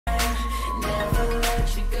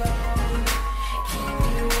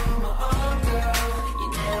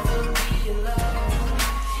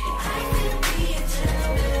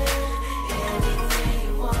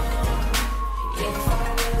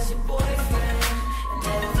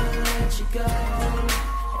go.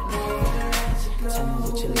 Tell me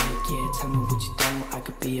what you like, yeah, tell me what you don't. I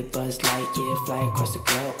could be a Buzz Light, yeah, fly across the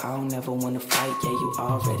globe. I don't ever wanna fight, yeah, you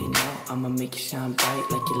already know. I'ma make you shine bright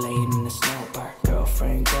like you're laying in the snow.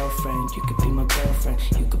 Girlfriend, girlfriend, you could be my girlfriend.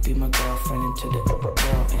 You could be my girlfriend into the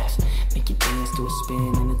world, yes. Make you dance to a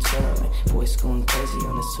spin and a twirl. And voice going crazy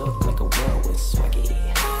on this hook like a whirlwind swaggy.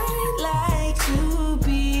 I'd like to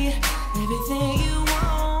be everything you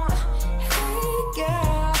want. Hey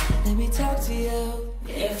girl, let me talk to you.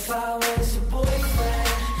 If I was your boyfriend,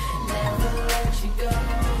 never let you go.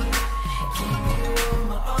 Keep you on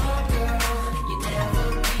my arm, girl. You never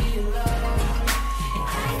be alone. And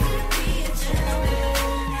I could be a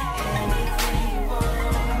gentleman, anything you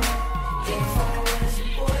want. If I was your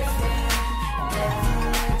boyfriend, never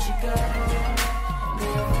let you go.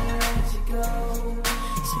 Never let you go.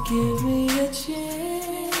 So give me a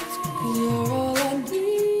chance, 'cause you're all I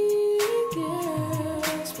need,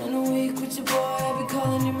 girl. Spend a week with your boy, I'd be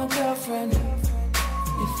calling you my girlfriend.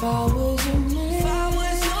 If I was your man, I'd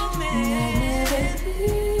never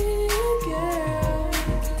leave, girl.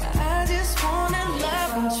 I just wanna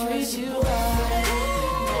love and treat you right.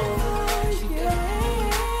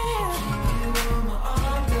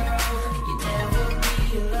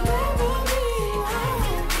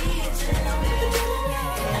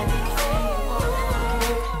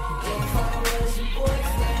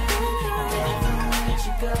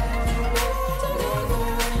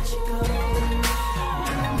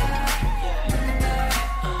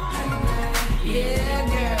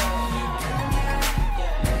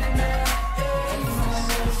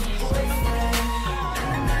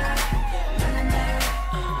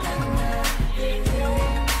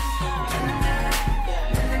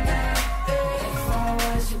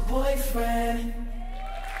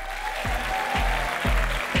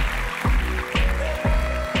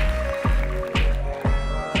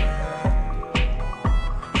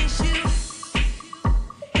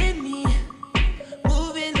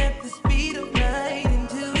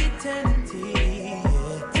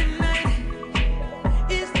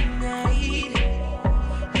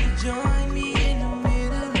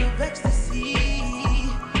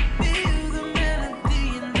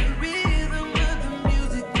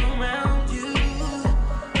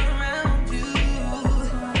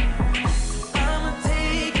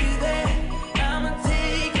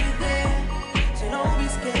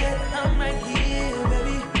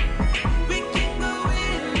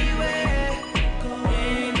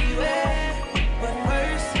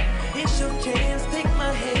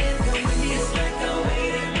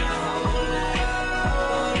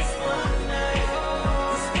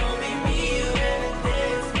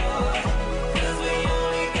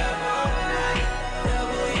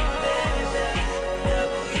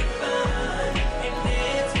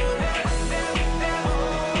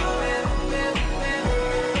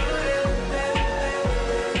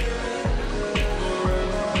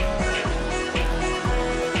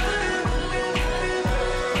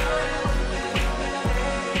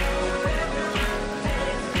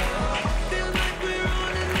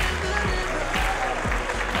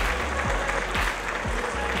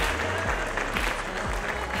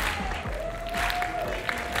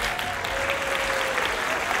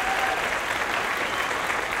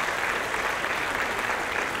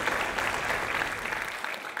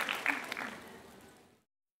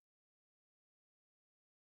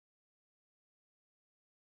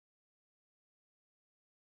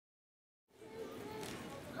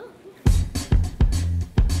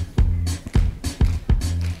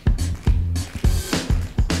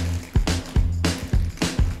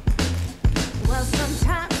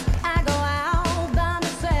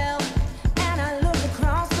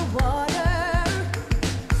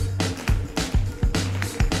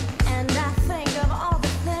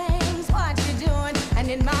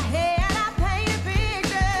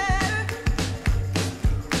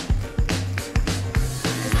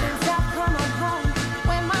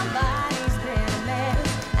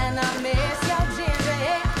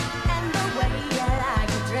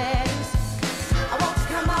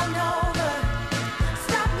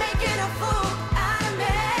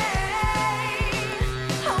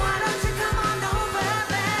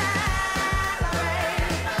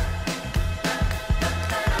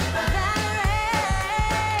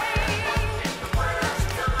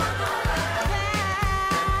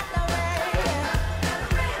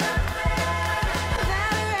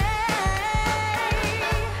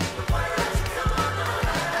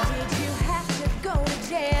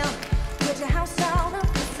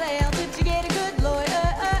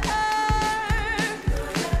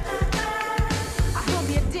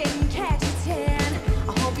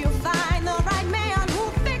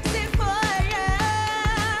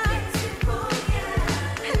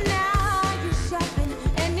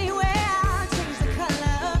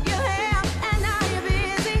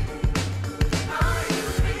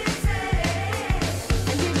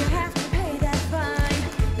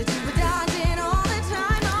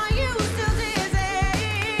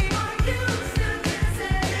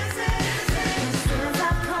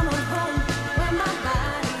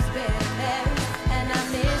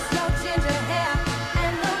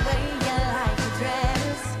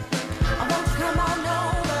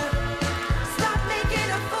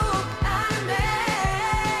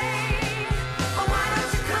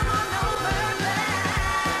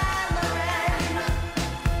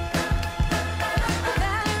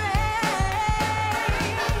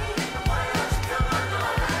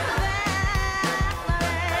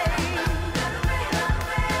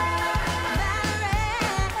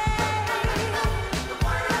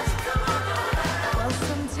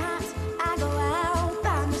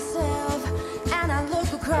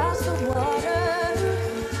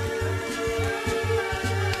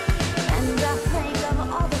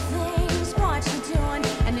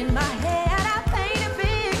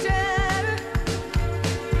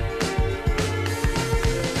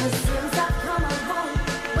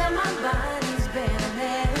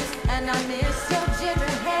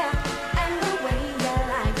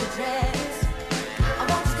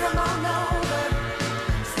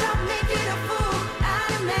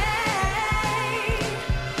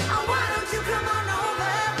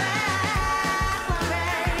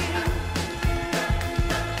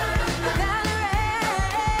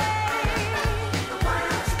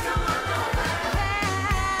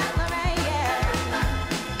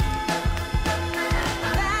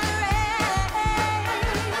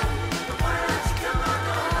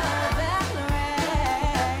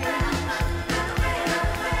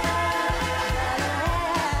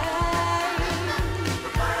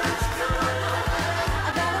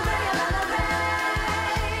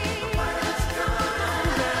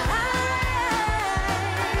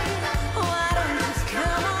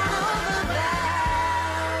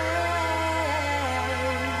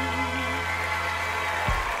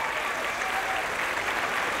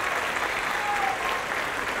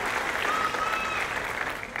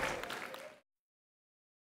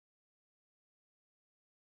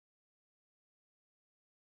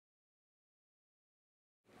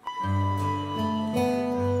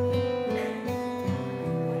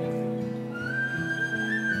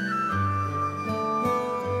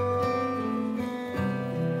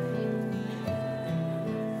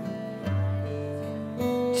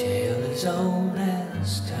 as old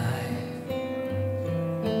as time,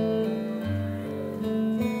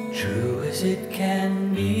 true as it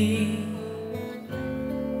can be.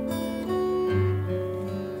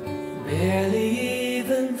 Barely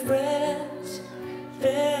even friends,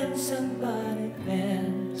 then somebody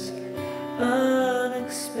bends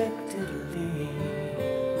unexpectedly.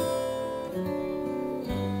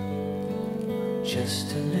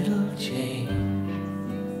 Just a little change,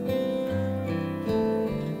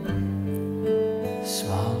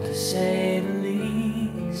 small to say the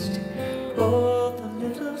least, both a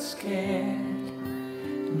little scared,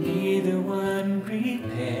 neither one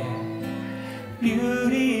prepared.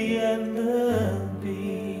 Beauty and the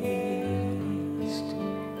Beast,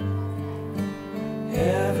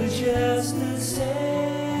 ever just the same,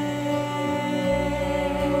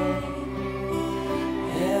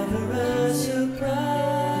 ever a surprise,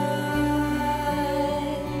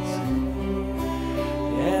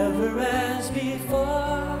 ever as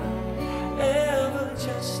before, ever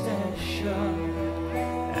just as sure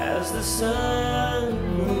as the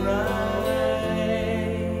sun will rise.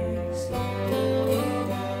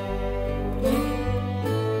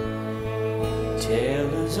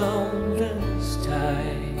 Tale as old as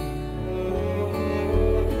time,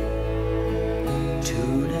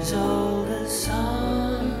 tune as old as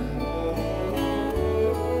song,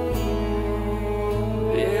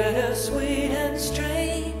 bittersweet and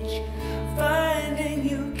strange, finding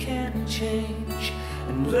you can change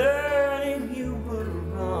and learning you were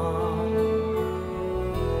wrong.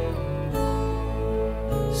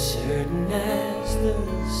 Certain as the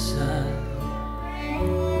sun,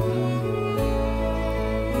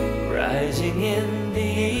 rising in the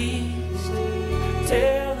east,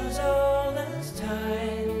 tale as old as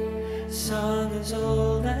time, song as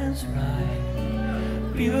old as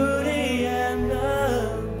rhyme, beauty and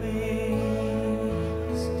the Beast.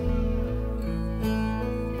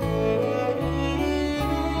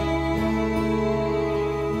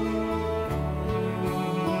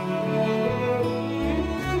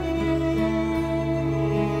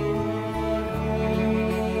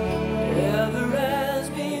 Ever as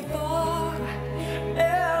before,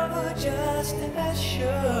 ever just as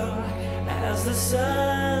sure as the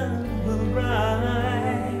sun will rise.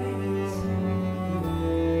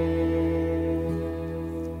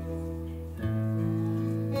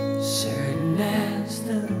 Certain as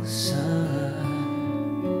the sun,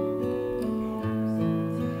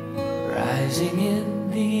 rising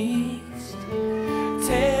in the east,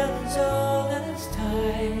 tale as old as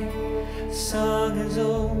time, song as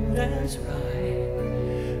old as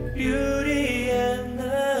rhyme, beauty and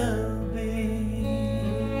the Beast.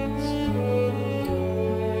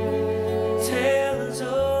 Tale as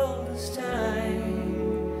old as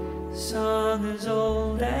time, song as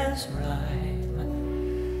old as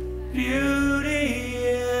rhyme, beauty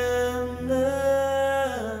and the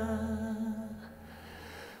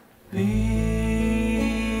Beast.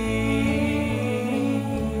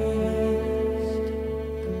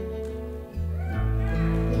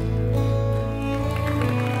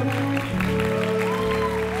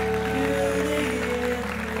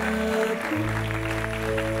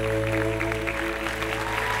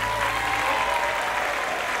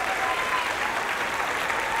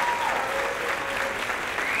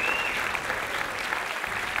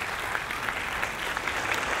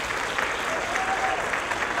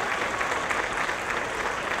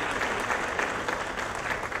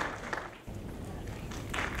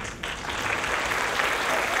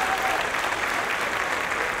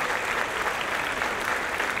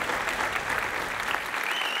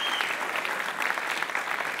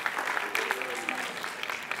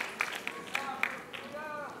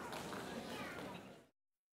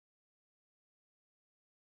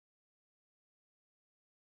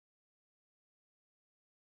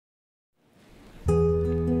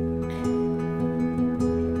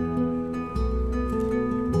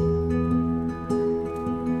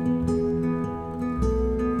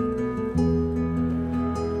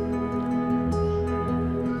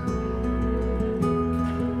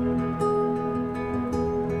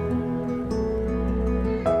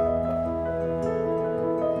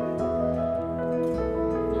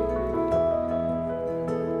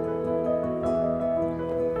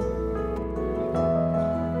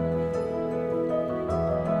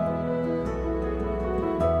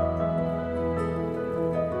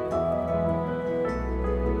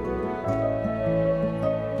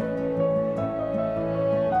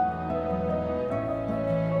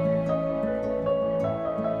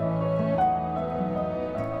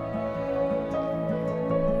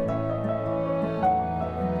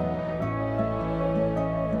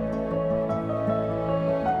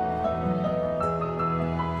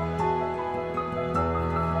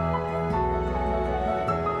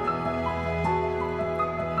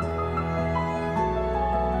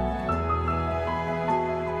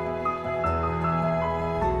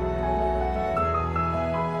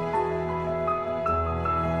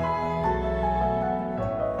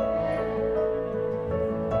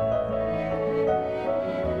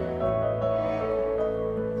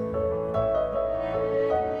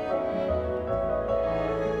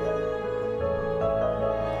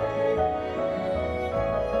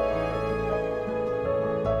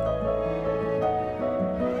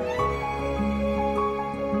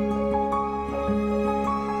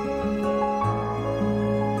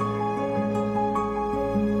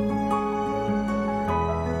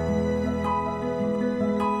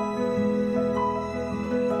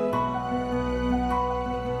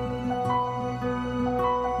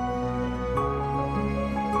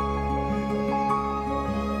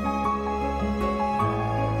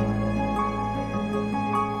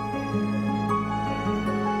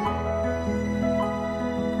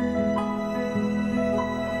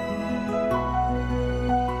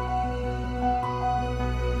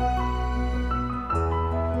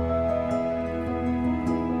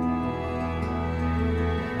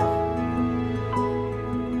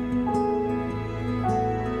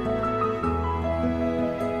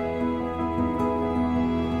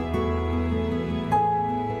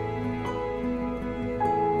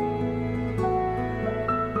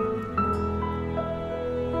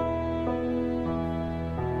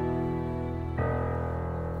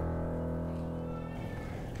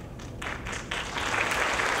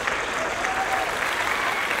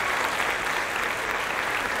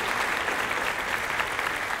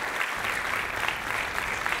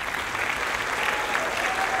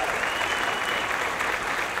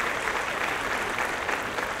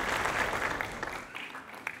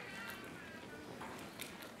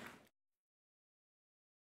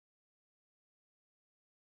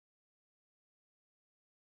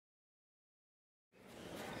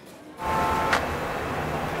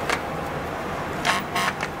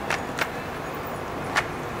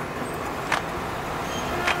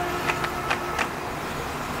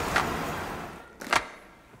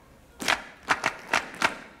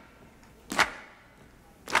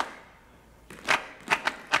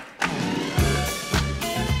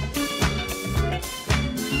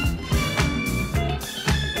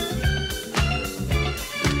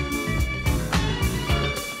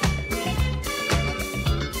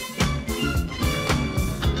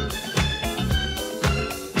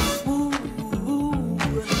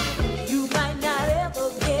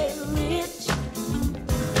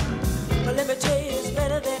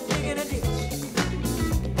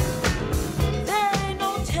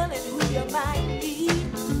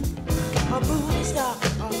 movie star,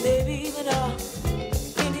 or maybe even a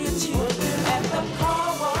Indian chief at the car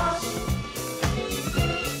wash.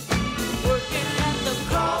 Working at the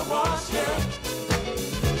car wash, yeah.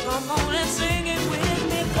 Come on and sing it with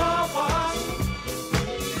me, car wash.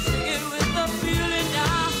 Sing it with the feeling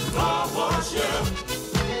now, car wash, yeah.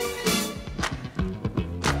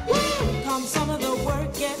 Woo! Come some of the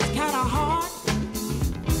work gets kinda hard.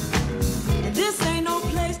 And this ain't no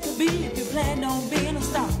place to be if you plan on being a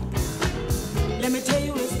star. Let me tell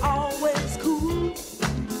you, it's always cool.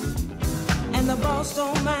 And the boss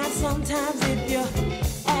don't mind sometimes if you're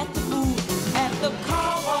at the food, at the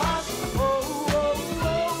car wash. Oh, oh,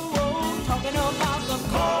 oh, oh, talking about the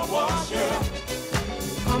car wash, yeah.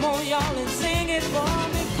 Come on, y'all, and sing it for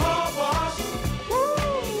me, car wash. Woo,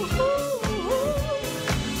 woo, woo.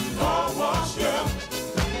 Car wash, yeah.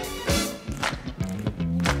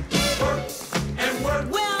 Work and work.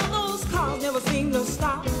 Well, those cars never seem to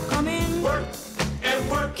stop coming. Work and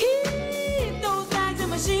work. Keep those bags and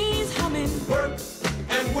machines humming. Work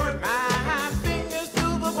and work. My fingers to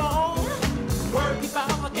the bone. Work. If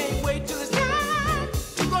I can't wait till it's time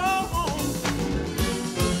to go home.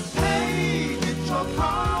 Hey, get your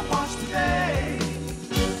car washed today.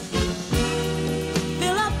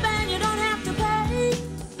 Fill up and you don't have to pay.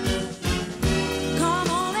 Come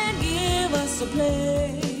on and give us a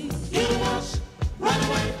play. Get a wash, right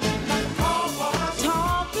away, like a car wash.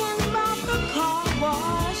 Talking about the car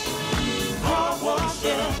wash. Car wash,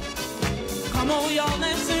 yeah. Come on, y'all,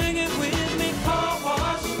 and sing it with me, car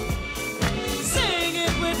wash. Sing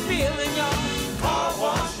it with feeling, y'all. Car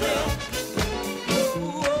wash, yeah.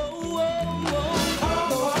 Ooh, oh, oh, oh.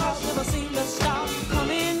 Those cars never seem to stop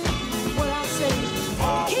coming. What I say,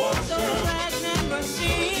 keep those rags and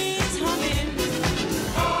machines humming.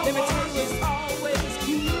 Let me tell you, it's always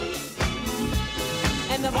cool.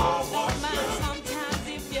 And the boss don't mind sometimes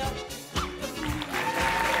if you act the fool.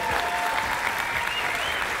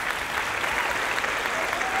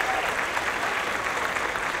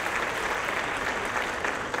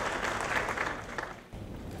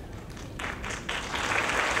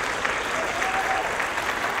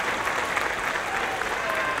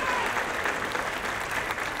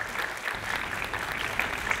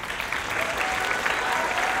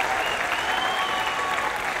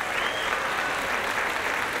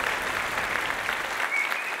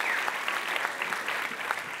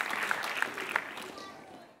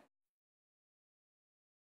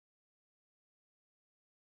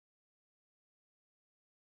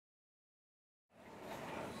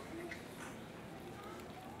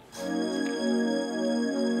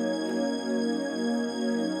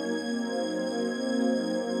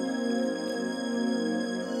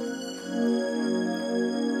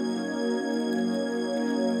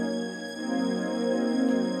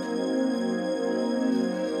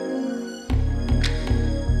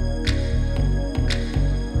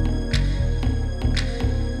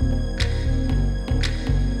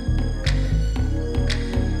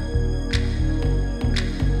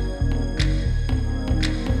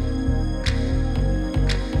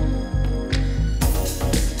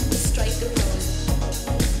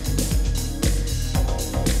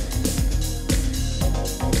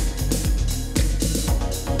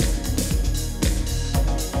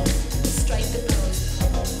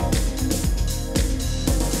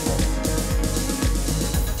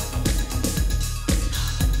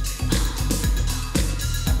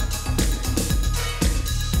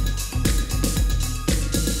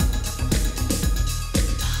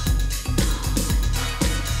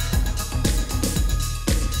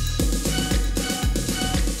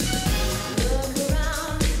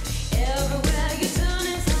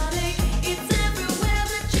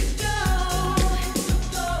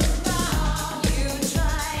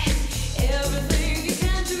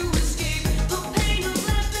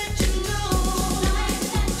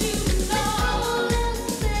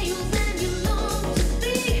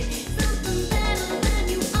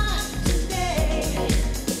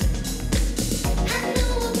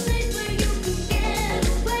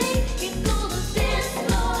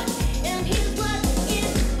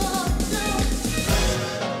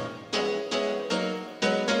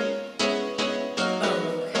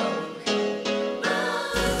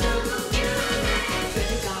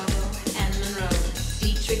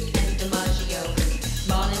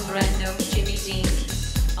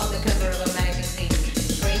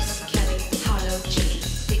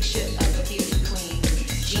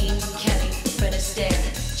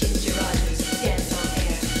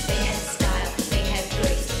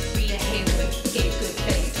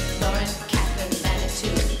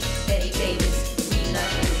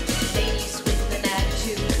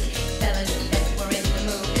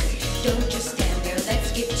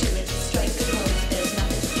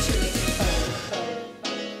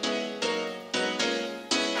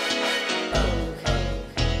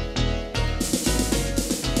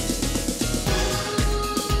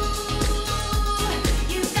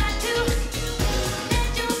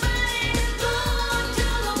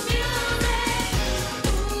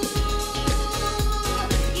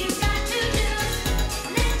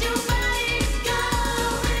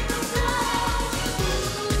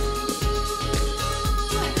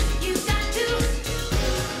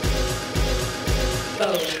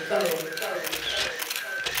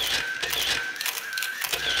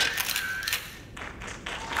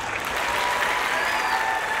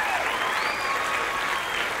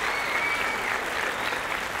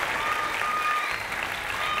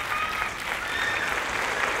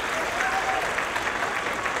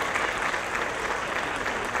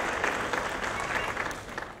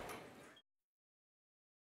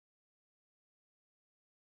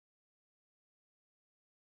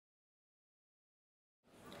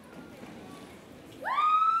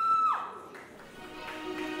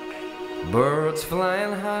 Birds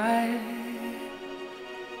flying high,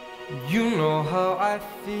 you know how I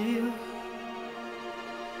feel.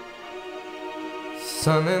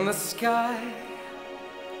 Sun in the sky,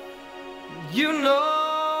 you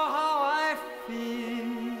know how I feel.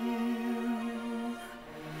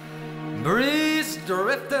 Breeze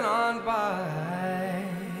drifting on by,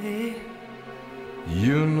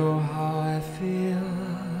 you know how I feel.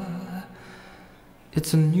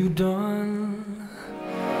 It's a new dawn,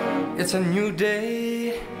 it's a new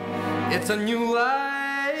day, it's a new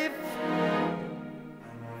life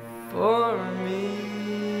for me.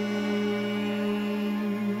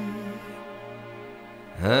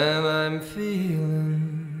 And I'm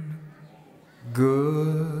feeling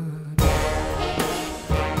good.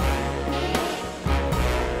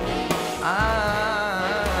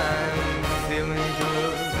 I'm feeling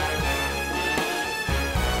good.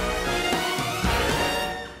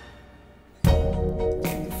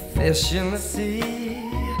 Fish in the sea,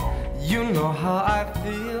 you know how I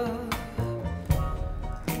feel.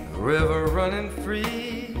 River running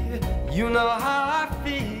free, you know how I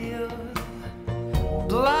feel.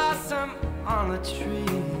 Blossom on a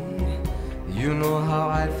tree, you know how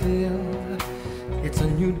I feel. It's a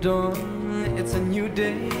new dawn, it's a new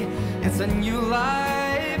day, it's a new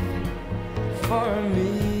life for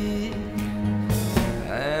me.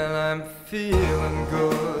 And I'm feeling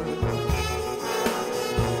good.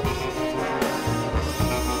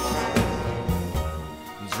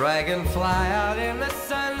 Dragonfly out in the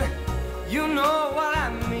sun, you know what I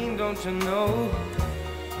mean, don't you know?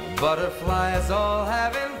 Butterflies all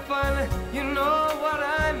having fun, you know what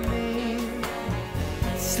I mean.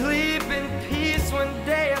 Sleep in peace when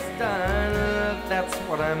day is done, that's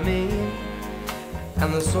what I mean.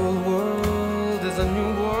 And this whole world is a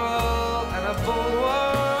new world and a bold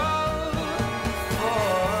world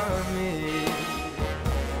for me.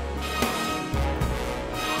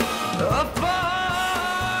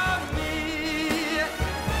 For me.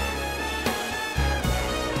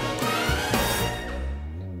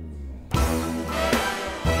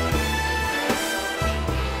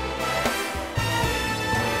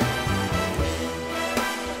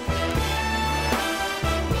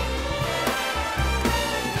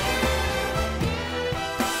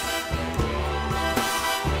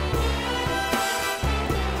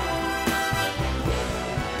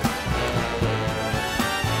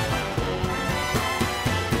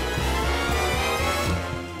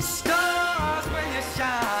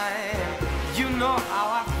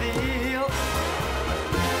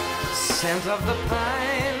 Scent of the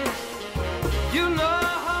pine, you know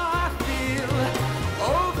how I feel.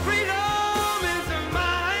 Oh, freedom is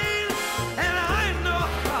mine, and I know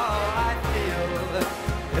how I feel.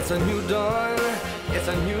 It's a new dawn, it's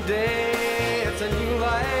a new day, it's a new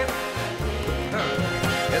life.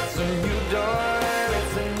 It's a new dawn,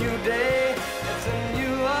 it's a new day, it's a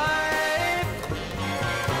new life.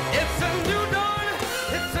 It's a new dawn,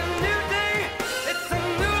 it's a new day, it's a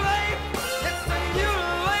new life, it's a new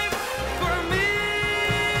life for me.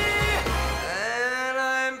 And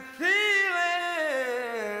I'm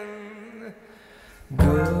feeling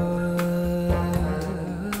good.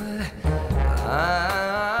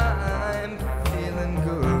 I'm feeling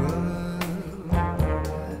good.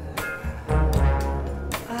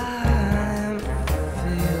 I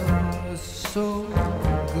feel so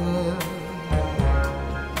good.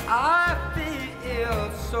 I feel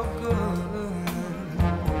so good.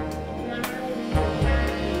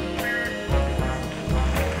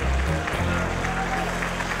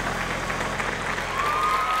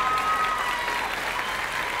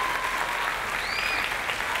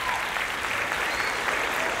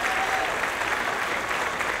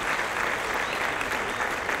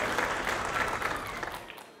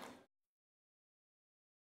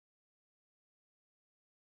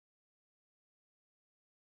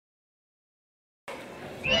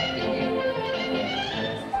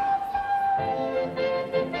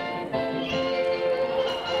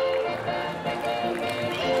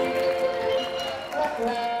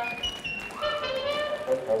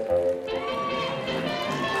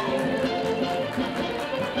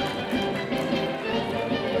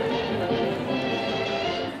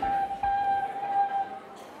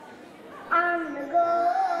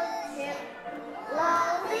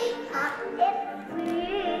 Lollipop, it's a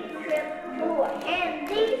free trip to a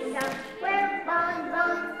handy shop.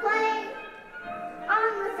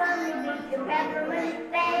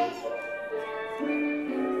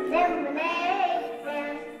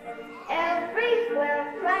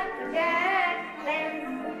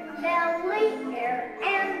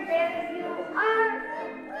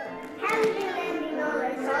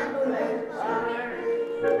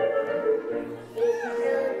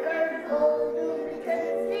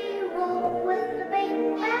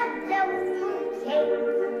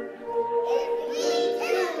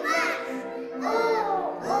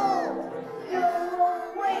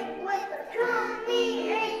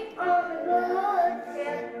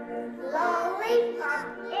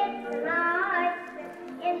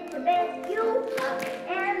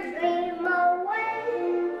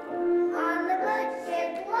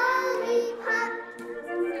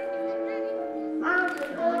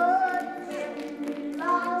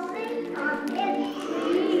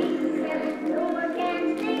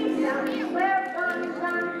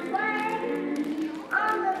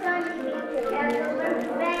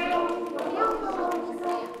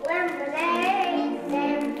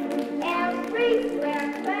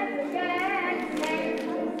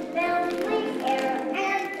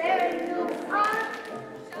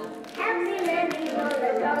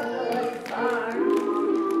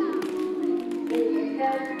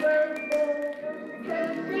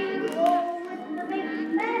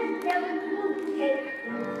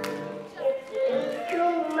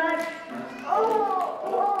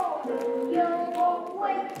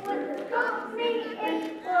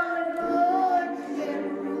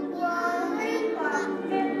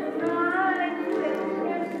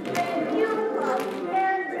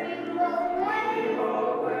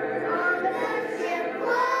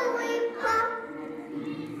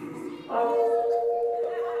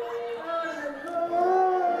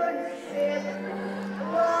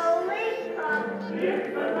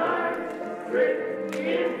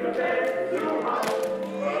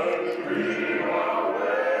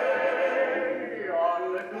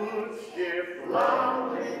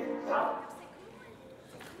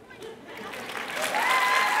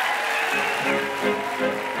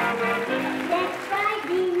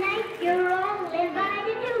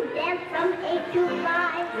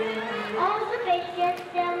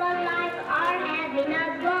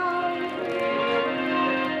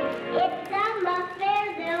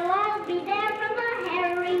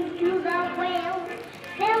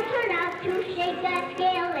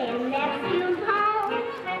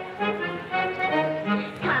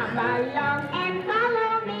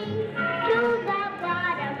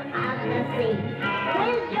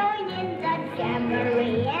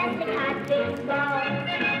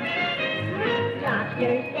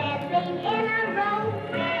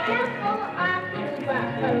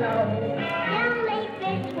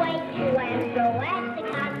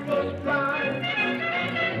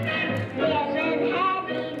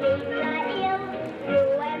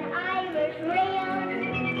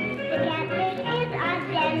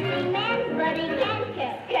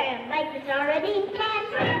 already had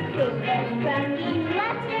progress from me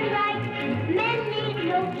left and right. Many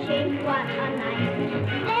milkshakes, what a night.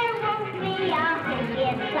 There won't be a home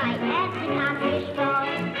in sight at the codfish ball.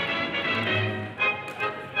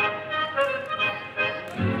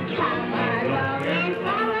 Come along and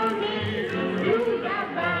follow me through the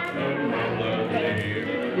bottom of the bay.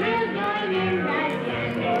 We'll join in the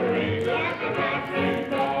jamboree at the codfish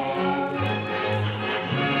ball.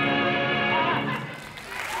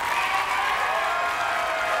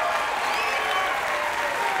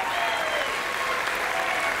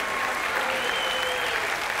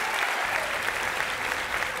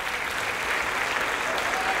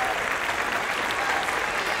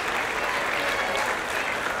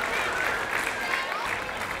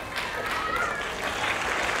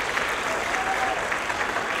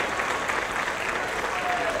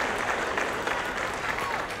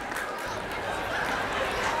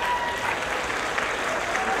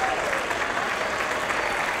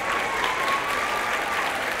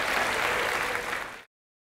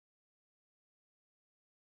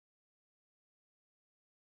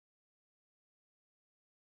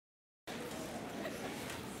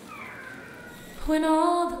 When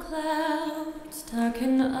all the clouds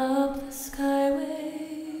darken up the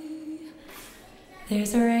skyway,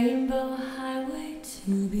 there's a rainbow highway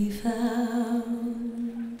to be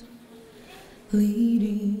found,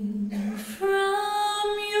 leading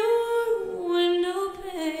from your window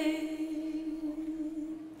pane,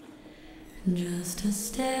 just a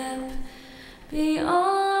step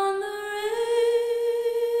beyond the rain.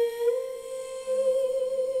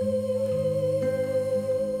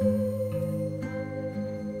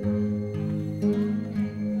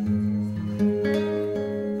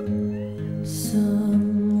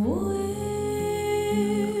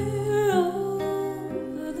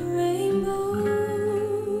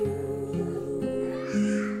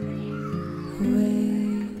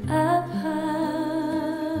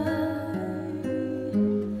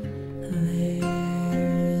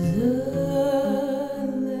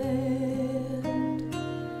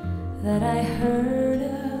 That I heard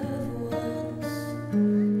of once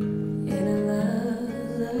in a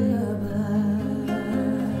lullaby.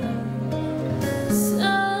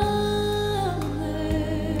 Somewhere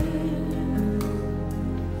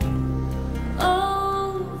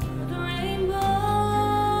over the rainbow,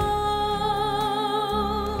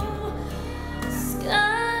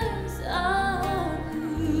 skies are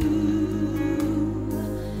blue,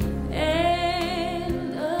 and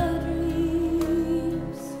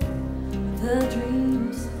the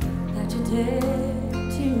dreams that you dare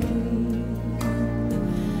to dream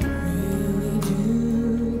really do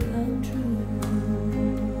come true.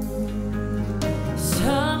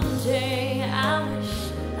 Someday I wish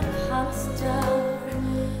upon a star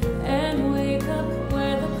and wake up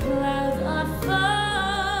where the clouds are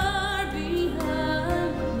far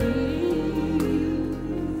behind me,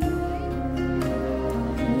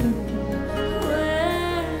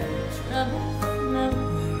 where troubles never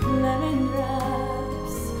lemon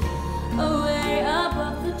drops away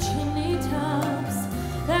above the chimney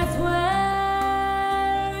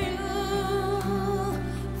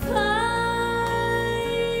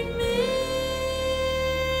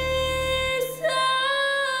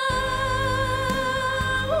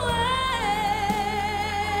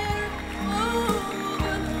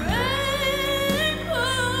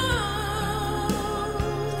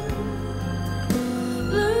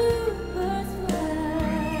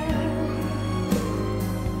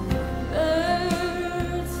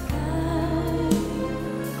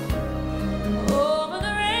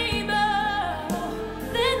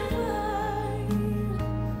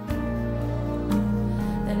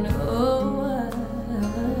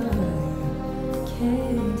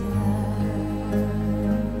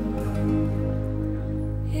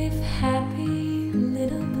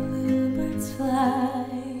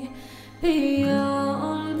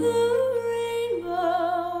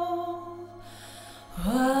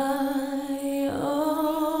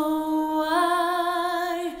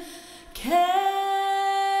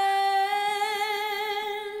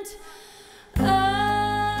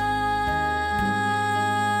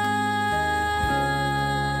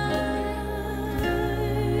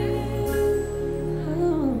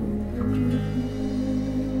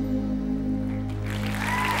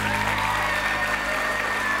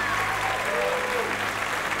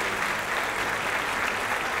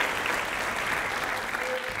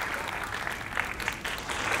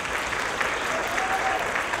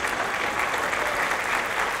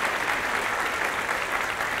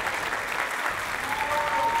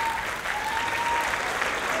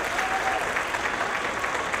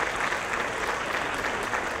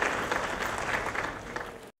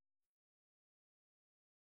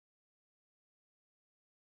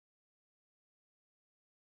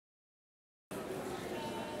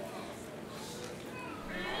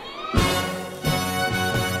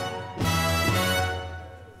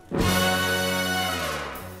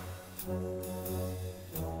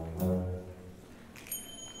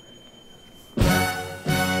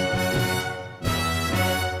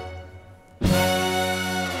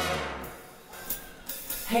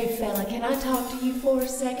Hey fella, can I talk to you for a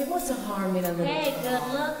second? What's the harm in a little Hey, good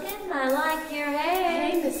looking. I like your hair.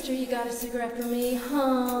 Hey, mister, you got a cigarette for me,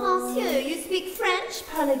 huh? Monsieur, you speak French?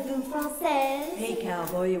 Parlez-vous française? Hey,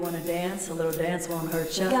 cowboy, you want to dance? A little dance won't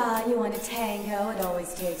hurt you. God, you want a tango? It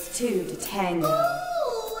always takes two to tango.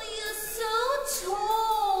 Oh, you're so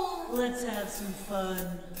tall. Let's have some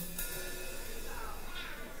fun.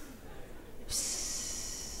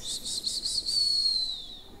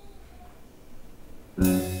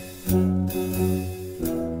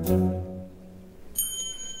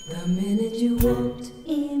 The minute you walked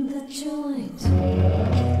in the joint,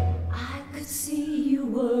 I could see you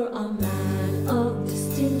were a man of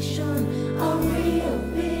distinction, a real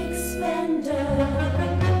big spender.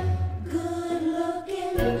 Good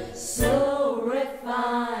looking, so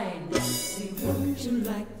refined. See, wouldn't you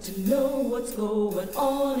like to know what's going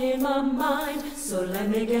on in my mind? So let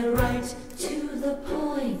me get right to the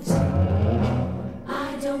point.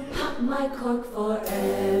 I don't pop my cork for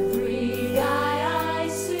every guy I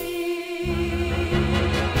see.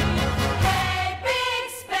 Hey, big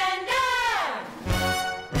spender!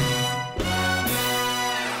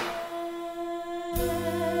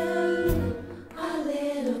 And a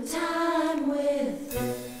little time with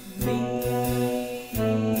me.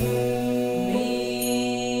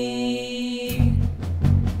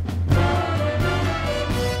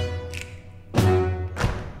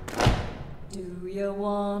 Do you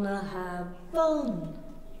wanna have fun?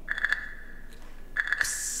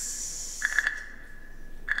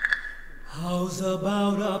 How's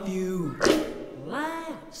about a few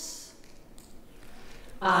laughs?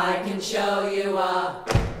 I can show you a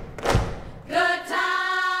good time.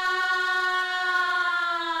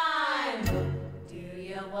 Do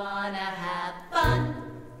you wanna